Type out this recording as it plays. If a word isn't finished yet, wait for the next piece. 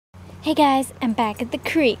Hey guys, I'm back at the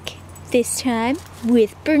creek, this time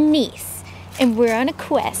with Bernice, and we're on a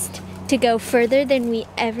quest to go further than we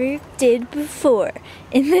ever did before.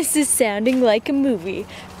 And this is sounding like a movie,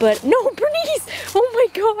 but no, Bernice! Oh my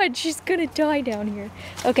god, she's gonna die down here.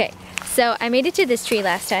 Okay, so I made it to this tree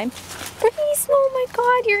last time. Bernice, oh my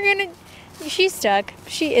god, she's stuck.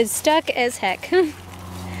 She is stuck as heck.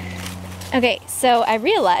 Okay, so I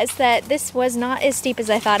realized that this was not as steep as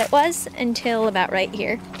I thought it was until about right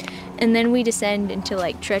here. And then we descend into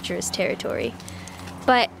like treacherous territory.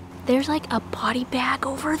 But there's like a body bag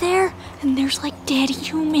over there and there's like dead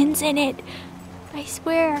humans in it. I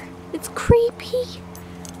swear, it's creepy.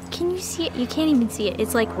 Can you see it? You can't even see it.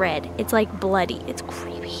 It's like red. It's like bloody. It's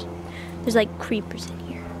creepy. There's like creepers in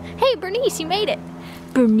here. Hey Bernice, you made it.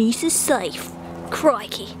 Bernice is safe.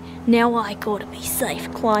 Crikey. Now I gotta be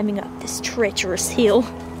safe climbing up this treacherous hill.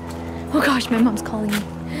 Oh gosh, my mom's calling me.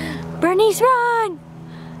 Bernice, run!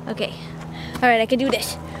 Okay, all right, I can do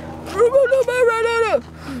this.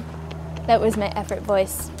 That was my effort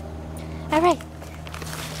voice. All right,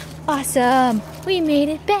 awesome. We made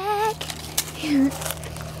it back.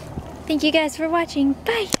 Thank you guys for watching.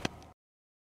 Bye.